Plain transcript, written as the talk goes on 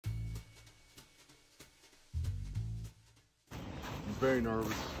very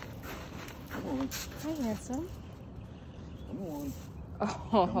nervous. Come on. Hi, handsome. Come on.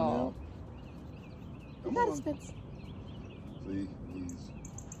 Oh. Come Not on. a Spence. See,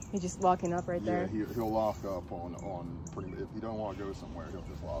 He's just locking up right there. Yeah, he'll lock up on pretty much. If you don't want to go somewhere, he'll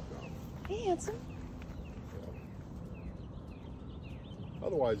just lock up. Hey, handsome. Yeah.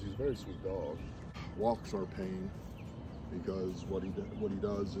 Otherwise, he's a very sweet dog. Walks are pain because what he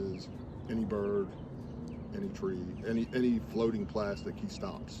does is any bird, any tree, any floating plastic, he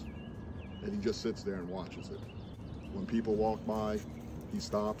stops, and he just sits there and watches it. When people walk by, he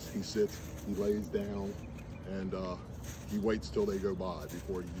stops, he sits, he lays down, and he waits till they go by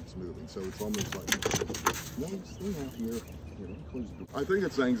before he keeps moving. So it's almost like, no, stay out here. Close the door. I think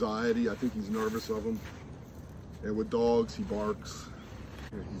it's anxiety. I think he's nervous of them. And with dogs, he barks.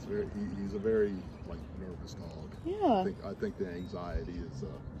 He's a very like nervous dog. Yeah. I think the anxiety is.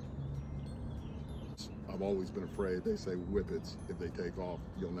 I've always been afraid. They say whippets, if they take off,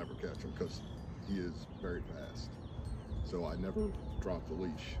 you'll never catch him because he is very fast. So I never drop the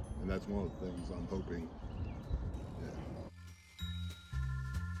leash, and that's one of the things I'm hoping.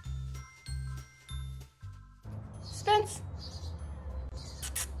 Spence.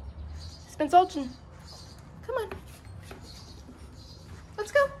 Spence Olchin. Come on.